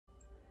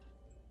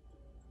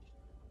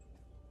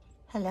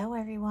Hello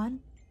everyone,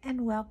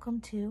 and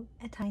welcome to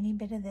a tiny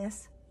bit of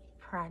this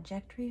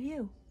project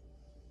review.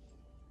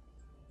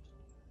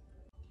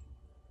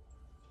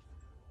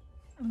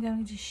 I'm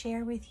going to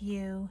share with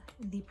you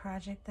the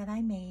project that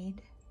I made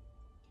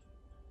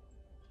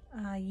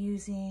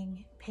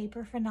using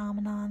Paper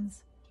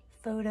Phenomenon's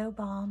Photo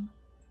Balm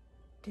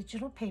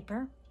digital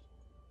paper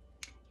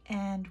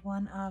and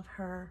one of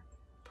her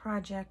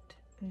project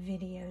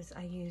videos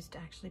I used to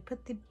actually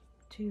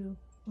to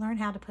learn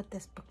how to put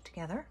this book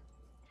together.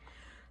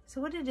 So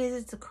what it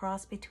is, it's a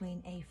cross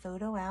between a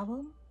photo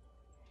album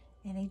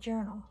and a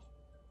journal,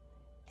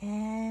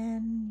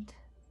 and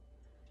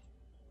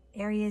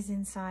areas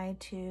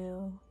inside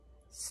to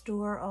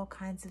store all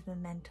kinds of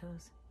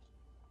mementos.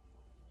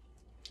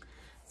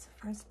 So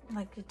first, I'd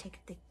like to take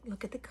a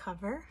look at the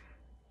cover.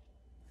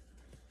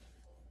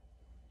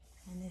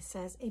 And this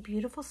says, "A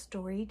beautiful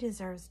story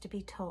deserves to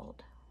be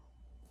told."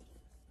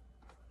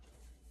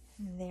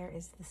 And there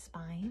is the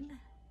spine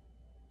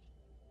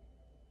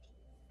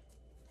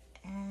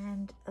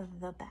and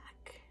the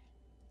back.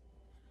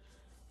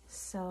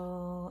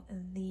 So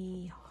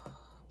the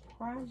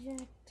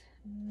project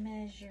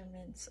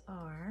measurements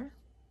are,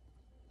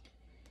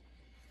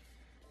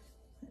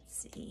 let's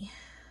see,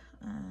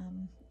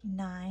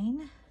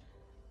 9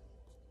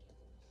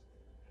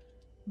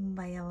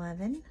 by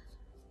 11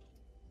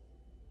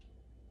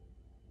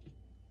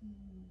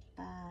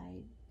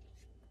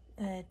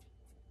 by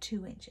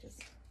 2 inches.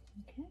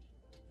 Okay.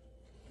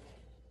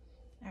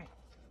 All right.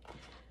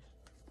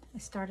 I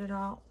started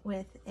out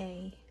with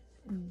a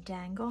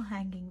dangle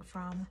hanging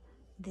from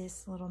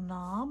this little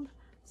knob.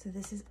 So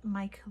this is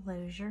my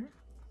closure,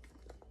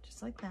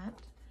 just like that.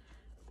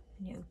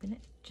 And you open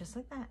it just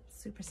like that,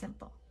 super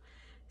simple.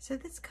 So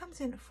this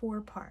comes in 4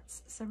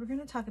 parts. So we're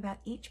gonna talk about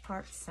each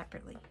part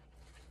separately.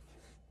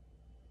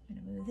 I'm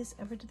gonna move this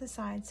over to the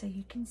side so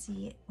you can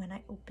see it when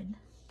I open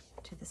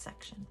to the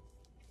section.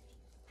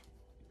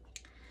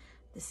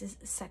 This is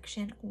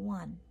section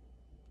 1.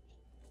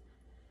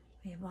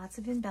 We have lots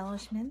of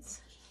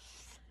embellishments.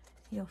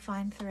 You'll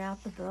find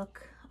throughout the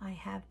book I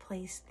have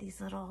placed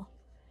these little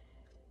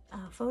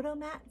photo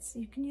mats.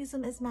 You can use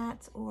them as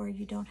mats, or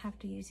you don't have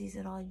to use these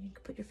at all. You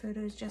can put your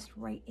photos just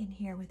right in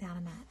here without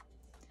a mat.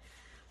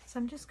 So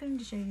I'm just going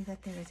to show you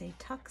that there is a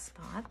tuck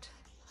spot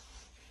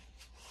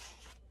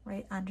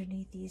right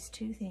underneath these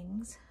 2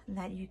 things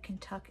that you can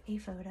tuck a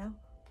photo,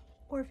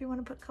 or if you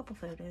want to put a couple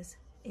photos,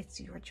 it's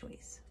your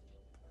choice.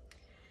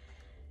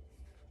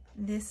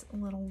 This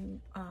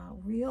little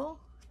reel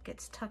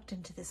gets tucked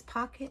into this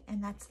pocket,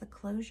 and that's the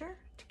closure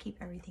to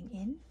keep everything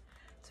in.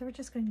 So we're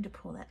just going to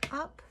pull that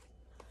up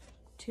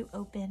to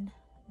open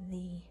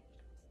the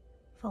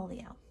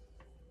folio.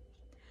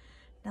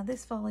 Now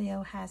this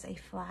folio has a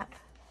flap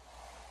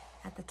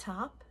at the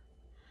top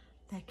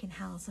that can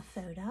house a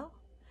photo.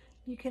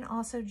 You can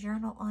also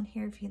journal on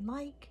here if you'd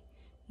like,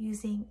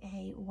 using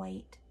a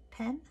white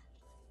pen.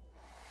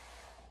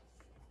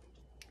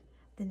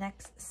 The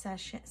next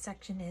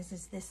section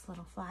is this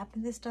little flap,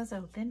 and this does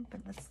open,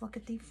 but let's look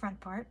at the front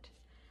part.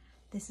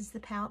 This is the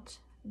pouch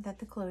that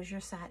the closure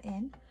sat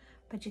in,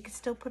 but you can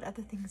still put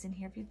other things in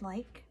here if you'd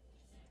like.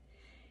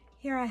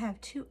 Here I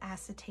have 2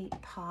 acetate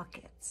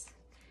pockets.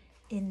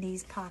 In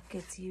these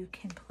pockets you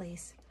can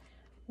place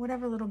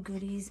whatever little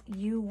goodies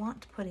you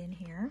want to put in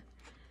here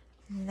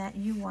that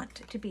you want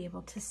to be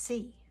able to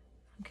see,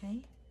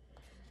 okay?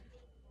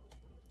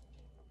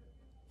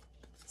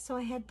 So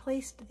I had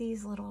placed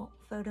these little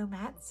photo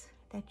mats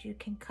that you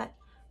can cut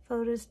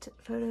photos to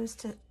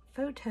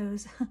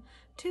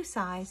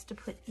size to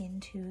put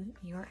into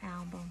your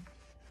album.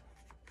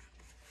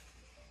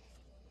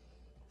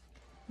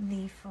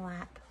 The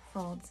flap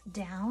folds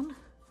down,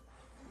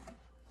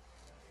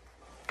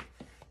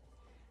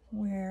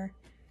 where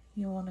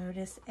you will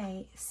notice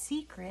a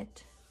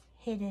secret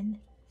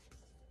hidden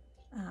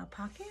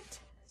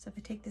pocket. So if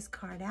I take this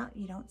card out,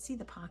 you don't see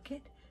the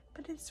pocket,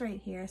 but it's right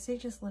here. So you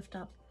just lift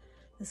up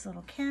this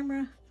little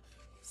camera,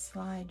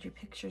 slide your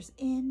pictures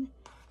in,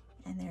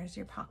 and there's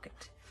your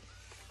pocket.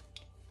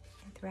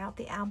 And throughout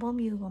the album,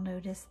 you will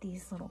notice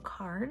these little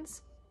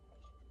cards.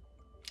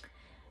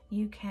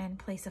 You can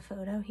place a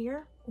photo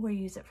here or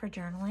use it for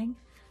journaling,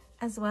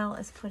 as well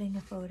as putting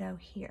a photo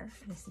here.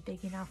 This is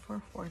big enough for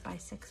a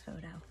 4x6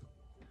 photo.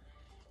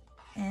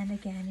 And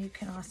again, you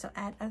can also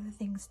add other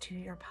things to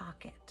your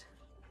pocket.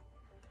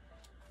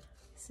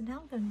 So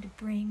now I'm going to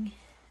bring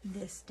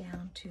this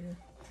down to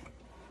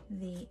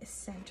the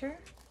center.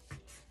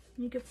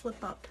 You can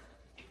flip up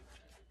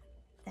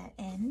that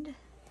end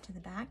to the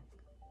back.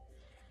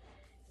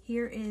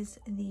 Here is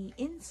the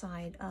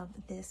inside of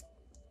this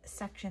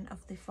section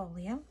of the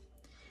folio,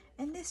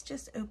 and this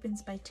just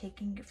opens by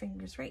taking your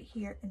fingers right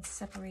here and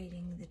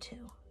separating the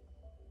 2.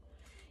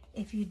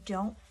 If you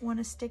don't want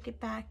to stick it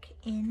back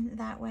in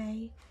that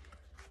way,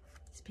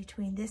 it's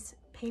between this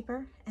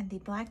paper and the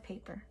black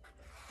paper,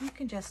 you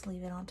can just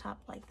leave it on top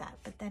like that,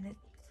 but then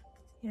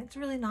it's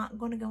really not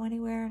going to go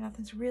anywhere.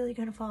 Nothing's really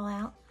going to fall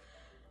out.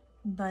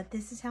 But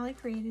this is how I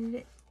created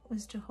it,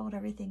 was to hold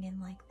everything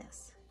in like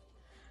this.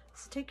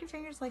 So take your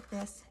fingers like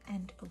this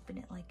and open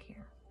it like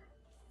here.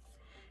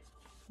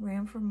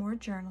 room for more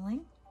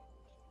journaling.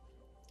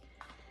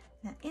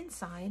 Now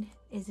inside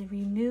is a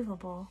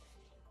removable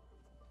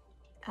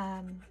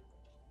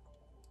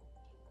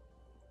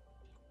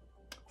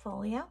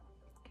folio.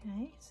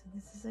 Okay, so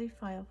this is a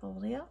file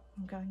folio.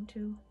 I'm going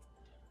to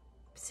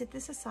sit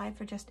this aside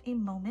for just a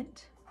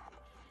moment.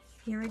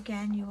 Here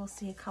again, you will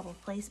see a couple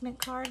placement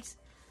cards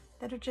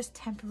that are just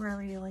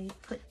temporarily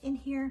put in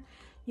here.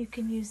 You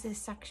can use this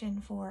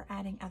section for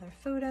adding other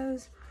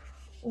photos,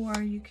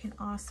 or you can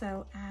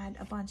also add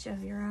a bunch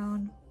of your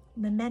own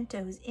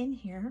mementos in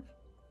here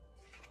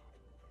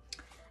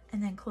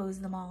and then close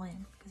them all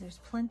in, because there's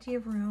plenty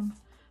of room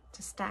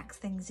to stack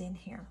things in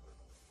here.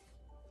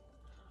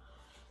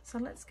 So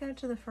let's go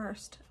to the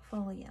first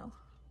folio.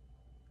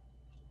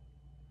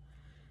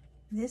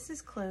 This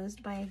is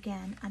closed by,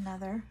 again,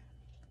 another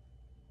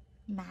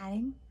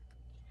matting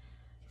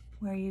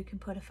where you can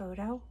put a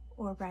photo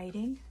or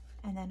writing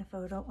and then a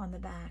photo on the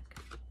back.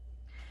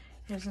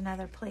 There's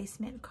another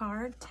placement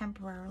card,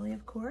 temporarily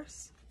of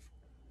course,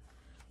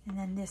 and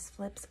then this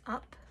flips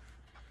up,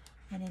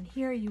 and in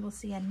here you will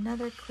see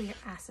another clear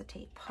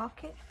acetate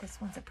pocket.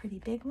 This one's a pretty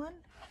big one,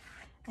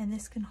 and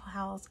this can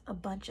house a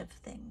bunch of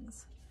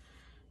things.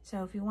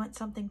 So if you want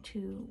something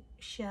to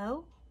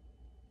show,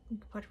 you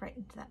can put it right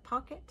into that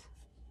pocket.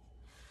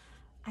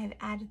 I've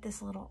added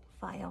this little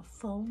file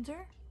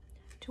folder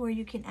to where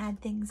you can add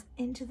things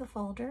into the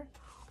folder,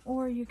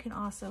 or you can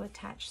also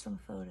attach some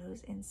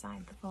photos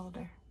inside the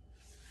folder.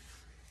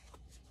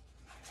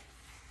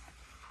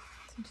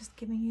 So just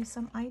giving you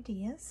some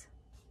ideas.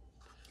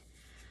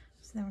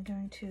 So then we're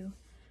going to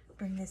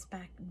bring this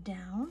back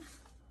down,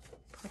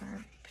 put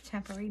our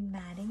temporary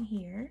matting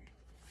here,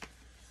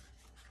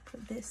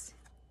 put this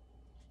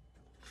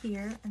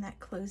here, and that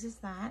closes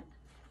that.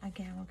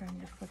 Again, we're going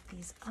to flip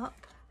these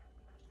up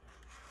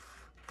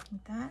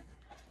like that.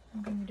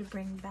 I'm going to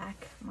bring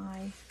back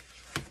my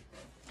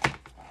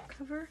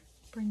cover,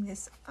 bring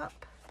this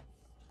up.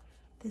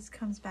 This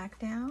comes back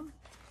down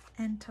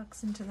and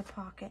tucks into the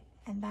pocket.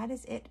 And that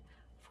is it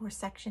for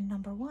section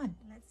number 1.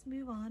 Let's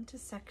move on to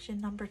section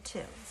number 2.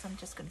 So I'm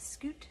just going to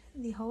scoot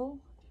the whole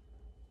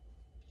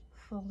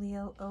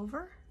folio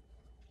over,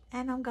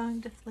 and I'm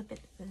going to flip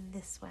it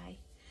this way.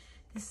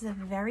 This is a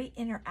very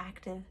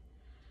interactive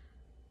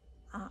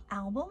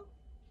album,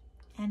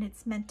 and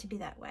it's meant to be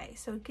that way.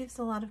 So it gives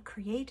a lot of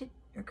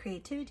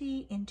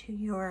creativity into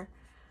your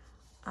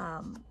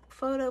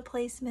photo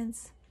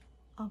placements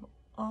of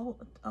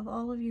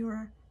all of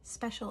your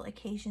special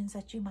occasions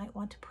that you might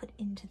want to put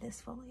into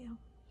this folio.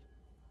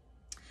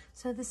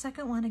 So the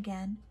second one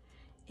again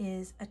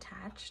is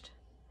attached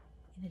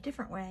in a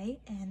different way,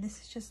 and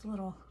this is just a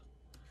little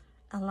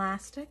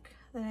elastic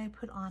that I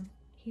put on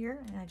here,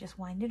 and I just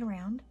wind it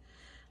around.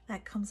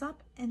 That comes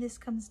up and this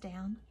comes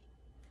down.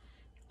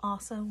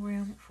 Also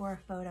room for a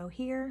photo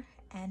here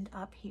and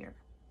up here.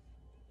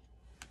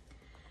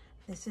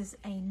 This is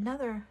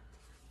another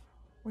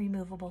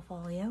removable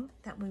folio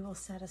that we will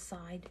set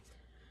aside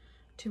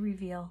to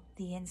reveal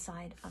the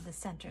inside of the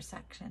center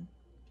section.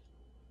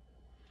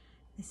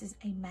 This is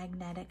a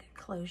magnetic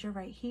closure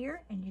right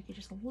here, and you can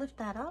just lift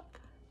that up.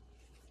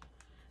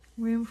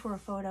 Room for a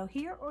photo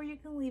here, or you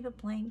can leave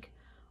it blank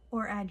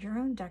or add your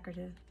own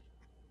decorative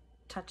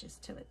touches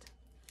to it.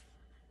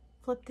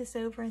 Flip this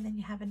over, and then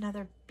you have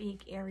another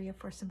big area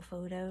for some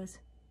photos.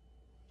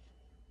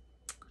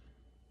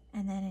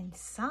 And then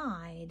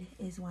inside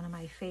is one of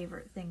my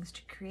favorite things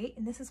to create,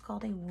 and this is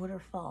called a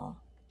waterfall.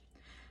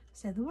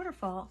 So the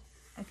waterfall,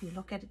 if you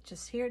look at it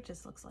just here, it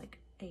just looks like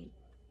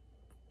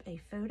a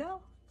photo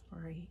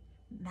or a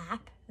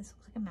map. This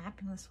looks like a map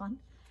in this one.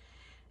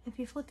 If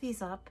you flip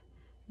these up,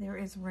 there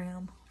is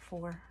room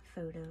for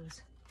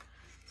photos.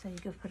 So you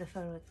could put a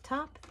photo at the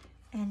top,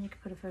 and you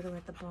could put a photo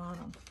at the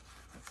bottom.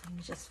 So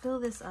you just fill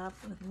this up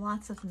with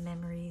lots of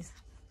memories.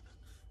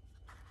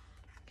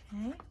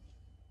 Okay.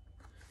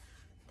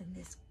 Then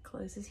this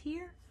closes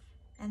here,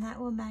 and that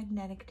will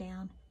magnetic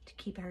down to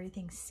keep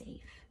everything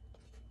safe.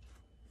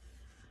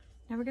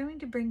 Now we're going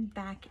to bring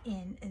back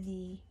in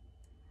the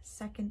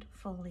second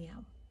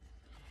folio.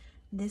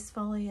 This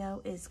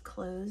folio is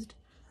closed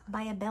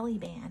by a belly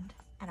band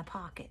and a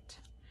pocket.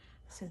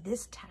 So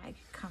this tag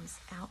comes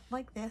out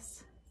like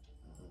this.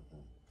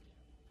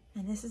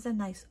 And this is a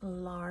nice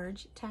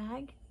large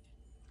tag.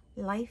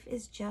 Life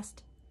is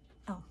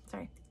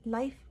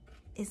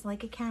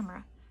like a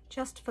camera.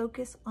 Just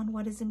focus on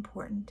what is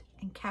important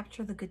and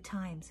capture the good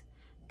times.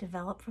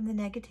 Develop from the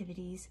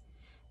negativities.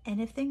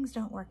 And if things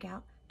don't work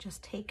out,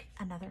 just take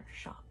another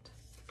shot.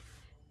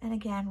 And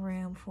again,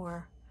 room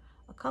for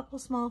a couple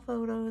small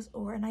photos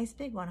or a nice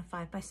big one. A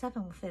 5x7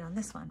 will fit on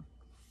this one.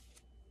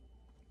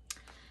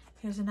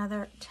 Here's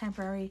another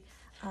temporary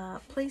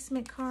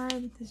placement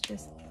card. This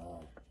just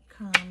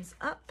comes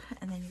up,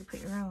 and then you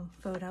put your own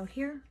photo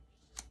here.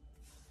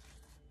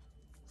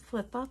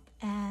 Flip up,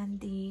 and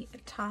the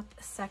top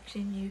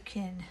section you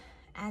can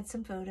add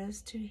some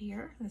photos to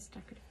here, this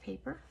decorative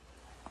paper.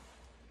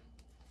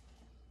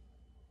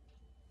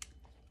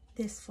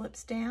 This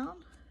flips down.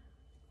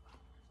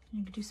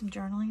 You can do some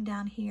journaling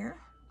down here.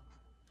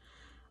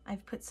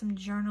 I've put some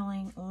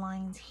journaling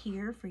lines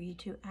here for you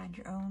to add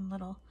your own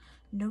little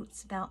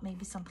notes about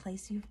maybe some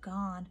place you've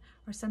gone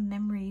or some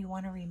memory you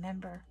want to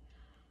remember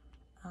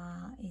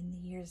in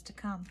the years to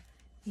come.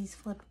 These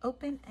flip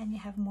open and you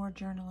have more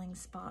journaling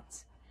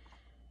spots.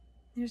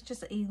 There's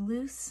just a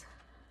loose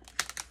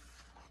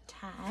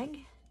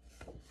tag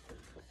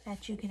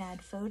that you can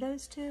add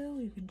photos to,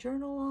 you can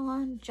journal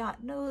on,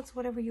 jot notes,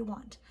 whatever you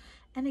want.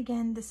 And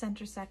again, the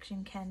center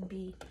section can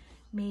be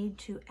made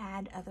to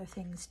add other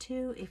things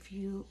to if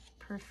you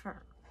prefer.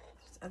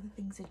 There's other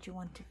things that you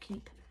want to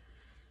keep.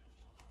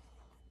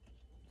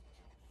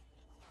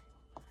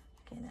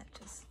 Okay, that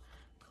just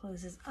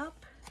closes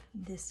up.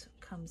 This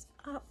comes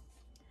up.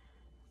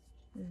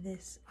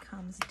 This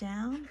comes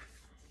down.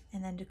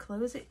 And then to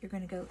close it, you're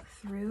going to go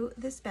through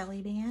this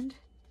belly band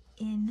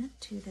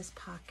into this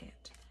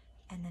pocket.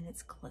 And then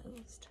it's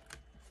closed.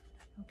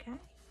 Okay?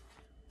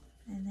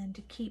 And then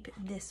to keep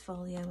this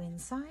folio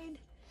inside,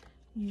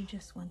 you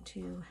just want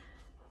to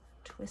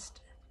twist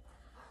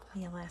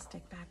the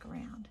elastic back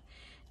around.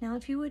 Now,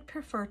 if you would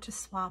prefer to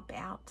swap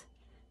out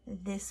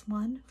this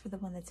one for the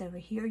one that's over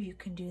here, you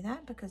can do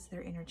that because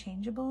they're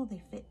interchangeable.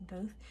 They fit in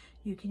both.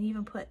 You can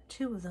even put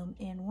two of them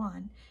in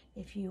one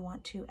if you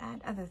want to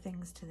add other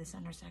things to the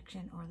center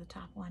section or the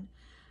top one.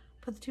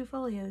 Put the two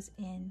folios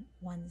in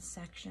one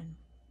section.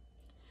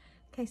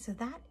 Okay, so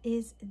that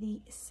is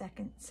the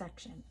second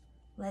section.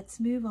 Let's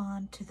move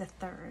on to the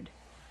third.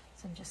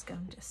 So I'm just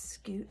going to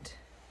scoot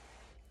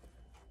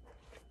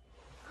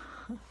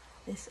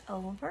this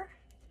over.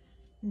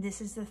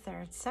 This is the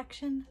third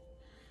section.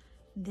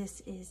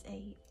 This is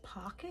a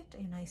pocket,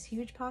 a nice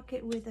huge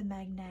pocket with a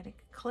magnetic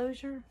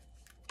closure.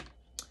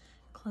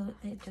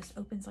 It just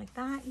opens like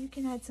that. You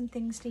can add some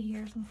things to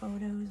here, some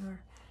photos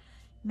or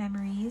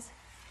memories.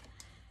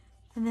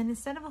 And then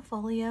instead of a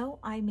folio,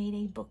 I made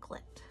a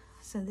booklet.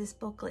 So this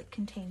booklet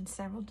contains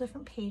several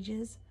different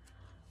pages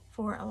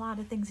for a lot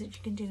of things that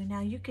you can do.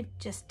 Now you could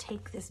just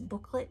take this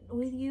booklet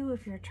with you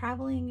if you're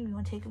traveling, you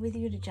want to take it with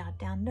you to jot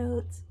down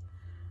notes,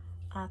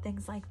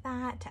 things like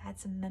that, to add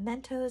some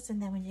mementos,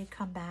 and then when you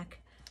come back,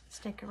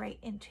 stick it right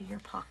into your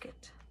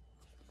pocket.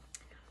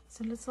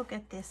 So let's look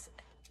at this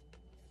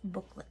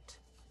booklet.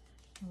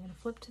 I'm going to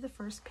flip to the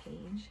first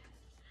page,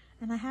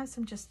 and I have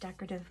some just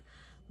decorative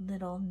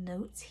little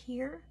notes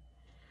here,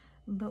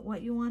 but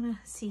what you want to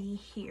see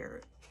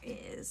here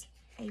is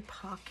a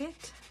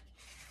pocket,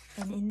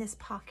 and in this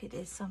pocket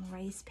is some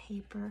rice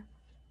paper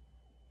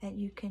that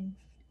you can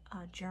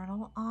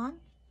journal on.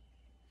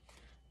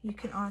 You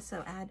can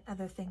also add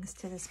other things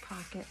to this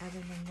pocket other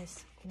than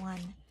this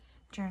one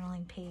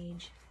journaling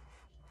page.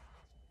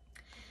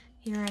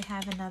 Here I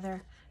have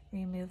another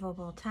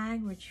removable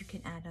tag which you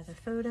can add other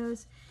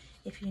photos.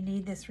 If you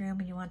need this room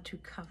and you want to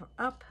cover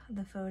up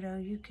the photo,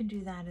 you can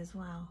do that as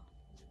well.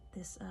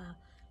 This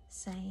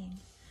saying.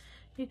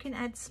 You can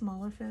add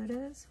smaller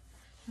photos.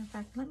 In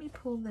fact, let me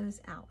pull those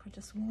out for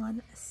just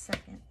 1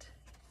 second.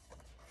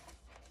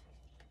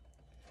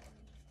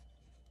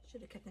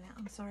 Should have kept them out.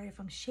 I'm sorry if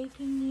I'm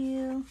shaking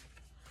you.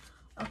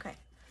 Okay,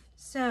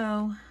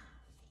 so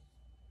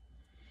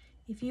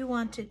if you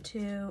wanted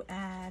to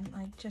add,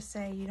 like just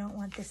say you don't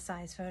want this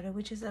size photo,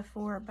 which is a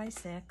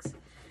 4x6,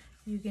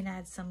 you can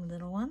add some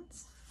little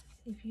ones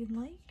if you'd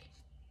like,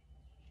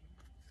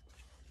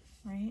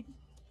 right?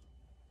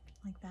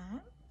 Like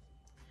that.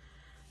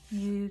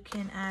 You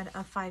can add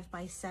a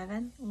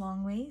 5x7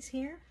 long ways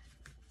here.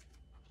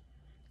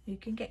 You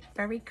can get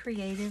very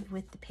creative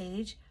with the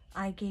page.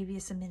 I gave you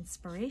some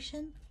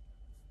inspiration.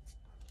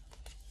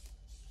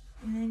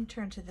 And then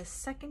turn to the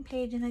second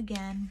page, and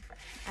again,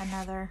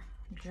 another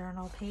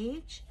journal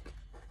page,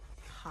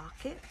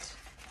 pocket.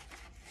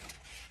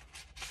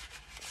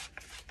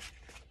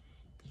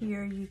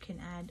 Here you can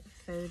add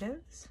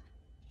photos.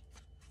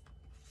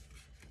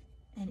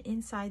 And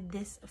inside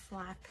this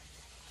flap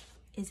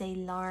is a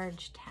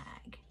large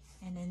tag.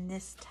 And in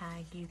this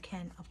tag, you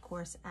can, of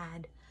course,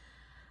 add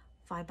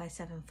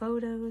 5x7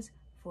 photos,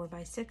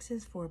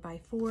 4x6s,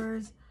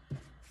 4x4s,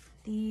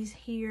 these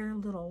here,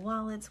 little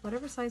wallets,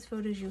 whatever size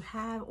photos you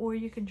have, or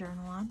you can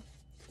journal on,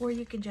 or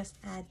you can just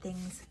add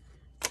things,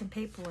 some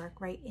paperwork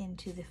right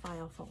into the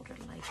file folder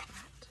like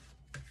that.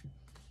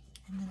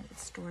 And then it would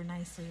store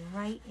nicely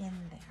right in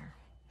there.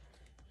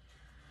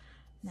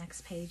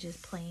 Next page is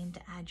plain to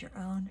add your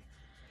own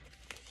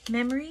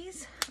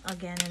memories.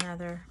 Again,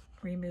 another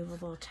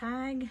removable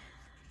tag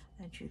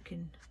that you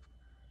can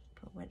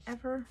put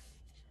whatever,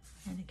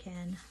 and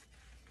again,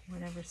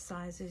 whatever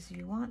sizes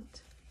you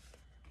want.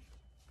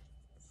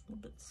 It's a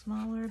little bit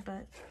smaller,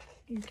 but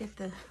you get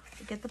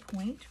the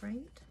point,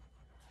 right?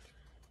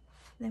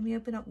 Then we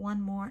open up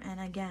one more, and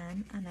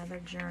again,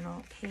 another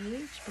journal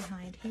page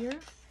behind here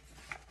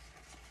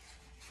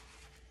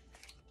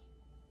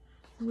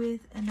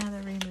with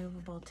another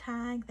removable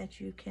tag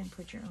that you can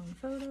put your own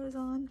photos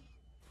on.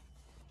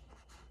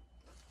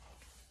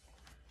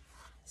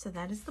 So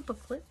that is the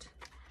booklet,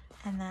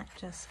 and that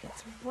just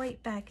gets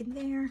right back in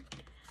there.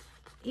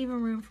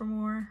 Even room for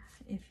more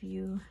if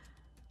you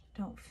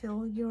don't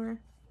fill your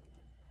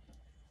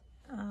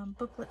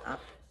booklet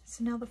up.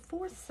 So now the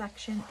fourth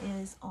section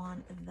is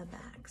on the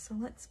back. So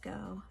let's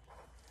go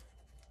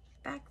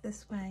back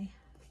this way.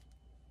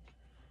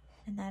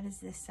 And that is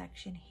this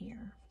section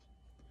here.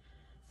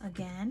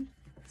 Again,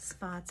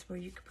 spots where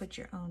you could put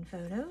your own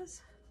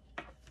photos.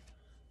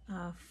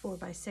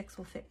 4x6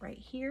 will fit right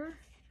here.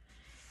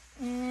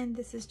 And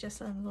this is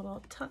just a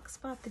little tuck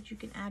spot that you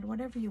can add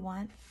whatever you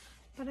want.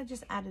 But I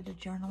just added a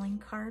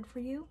journaling card for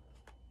you.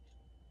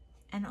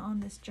 And on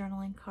this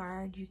journaling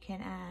card, you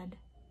can add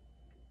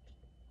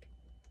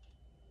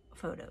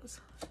photos.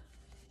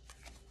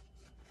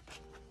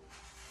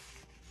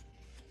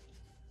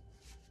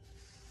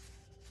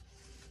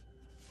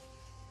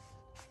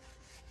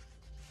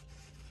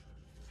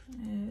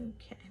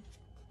 Okay.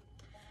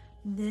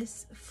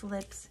 This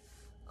flips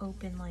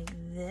open like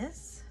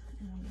this.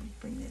 And I'm going to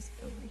bring this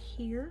over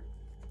here.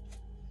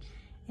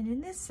 And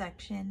in this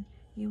section,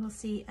 you will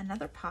see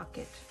another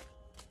pocket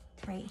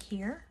right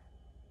here.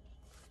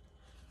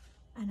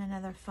 And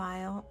another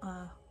file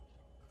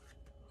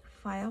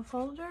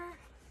folder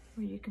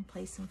where you can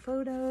place some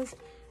photos.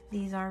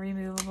 These are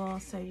removable,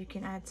 so you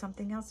can add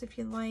something else if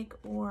you like,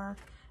 or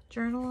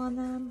journal on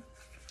them.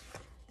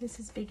 This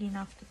is big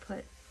enough to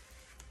put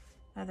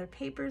other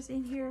papers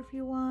in here if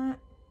you want,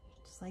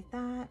 just like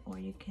that, or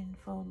you can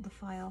fold the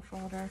file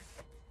folder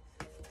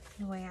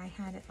the way I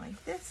had it,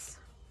 like this.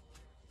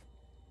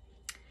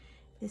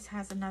 This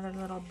has another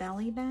little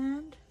belly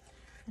band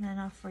and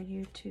enough for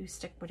you to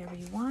stick whatever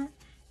you want.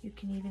 You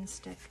can even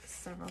stick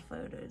several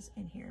photos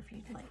in here if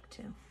you'd like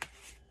to.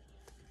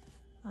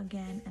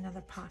 Again,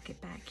 another pocket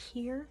back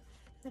here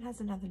that has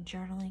another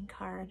journaling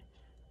card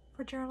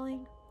for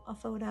journaling, a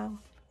photo,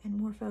 and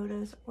more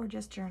photos, or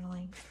just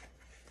journaling.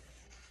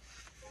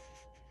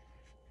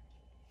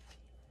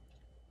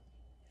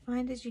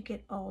 Find as you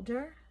get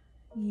older,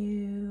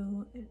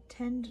 you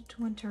tend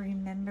to want to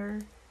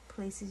remember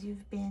places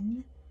you've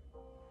been,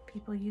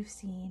 people you've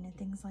seen, and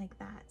things like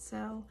that.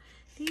 So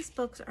these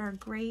books are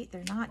great.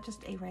 They're not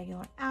just a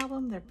regular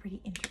album. They're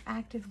pretty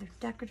interactive. They're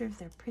decorative.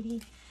 They're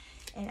pretty.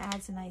 It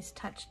adds a nice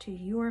touch to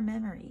your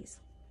memories.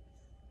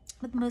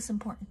 But the most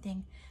important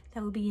thing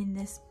that will be in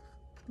this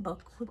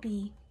book would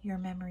be your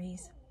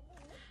memories.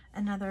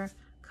 Another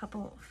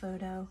couple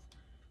photo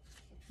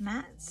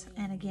mats.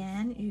 And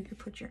again, you could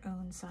put your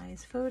own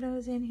size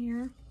photos in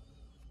here.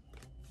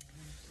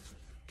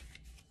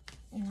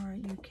 Or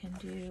you can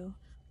do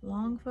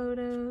long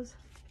photos,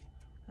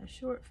 a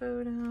short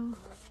photo,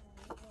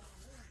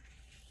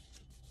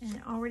 and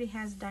it already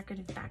has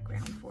decorative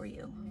background for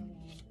you.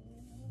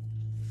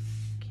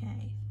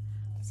 Okay,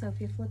 so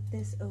if you flip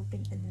this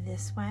open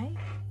this way,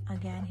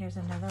 again, here's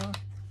another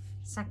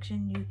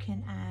section you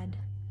can add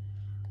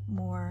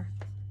more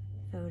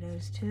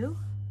photos to.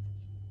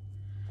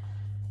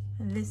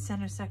 This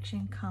center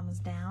section comes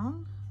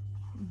down,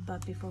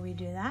 but before we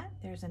do that,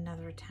 there's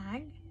another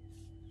tag.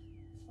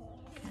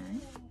 Okay.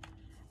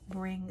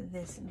 Bring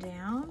this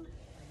down,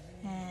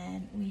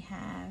 and we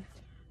have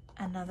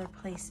another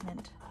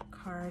placement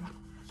card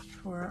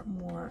for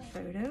more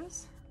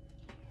photos.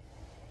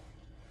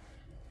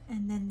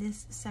 And then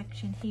this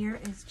section here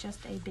is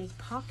just a big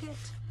pocket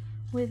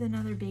with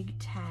another big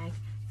tag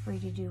for you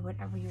to do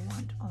whatever you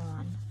want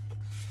on.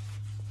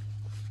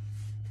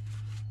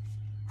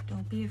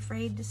 Don't be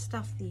afraid to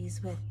stuff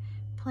these with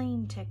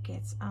plane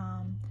tickets,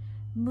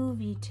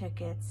 movie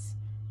tickets,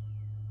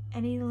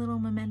 any little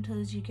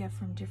mementos you get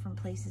from different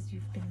places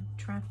you've been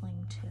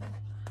traveling to.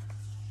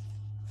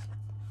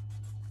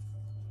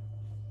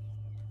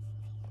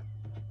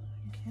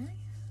 Okay,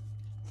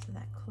 so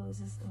that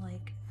closes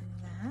like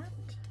that.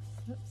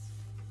 Oops.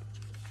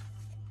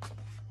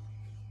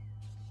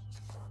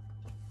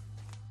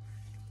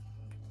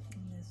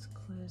 And this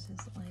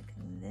closes like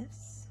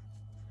this.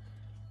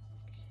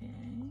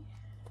 Okay.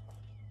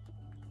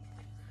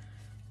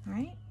 All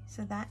right,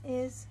 so that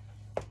is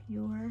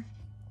your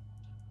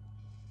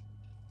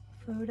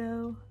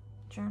photo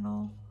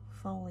journal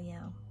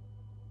folio.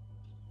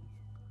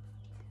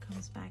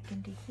 Comes back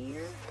into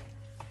here.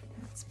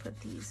 Let's put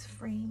these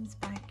frames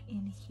back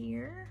in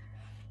here.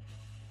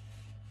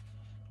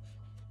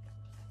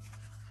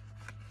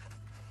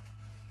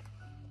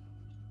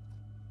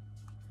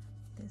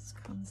 This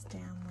comes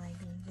down like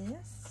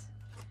this,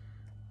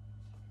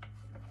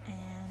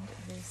 and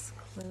this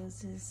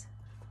closes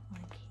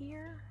like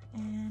here,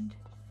 and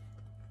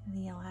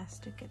the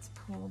elastic gets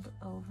pulled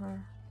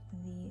over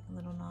the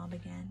little knob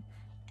again,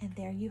 and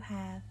there you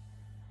have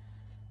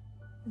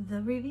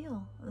the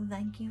reveal.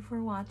 Thank you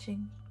for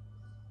watching.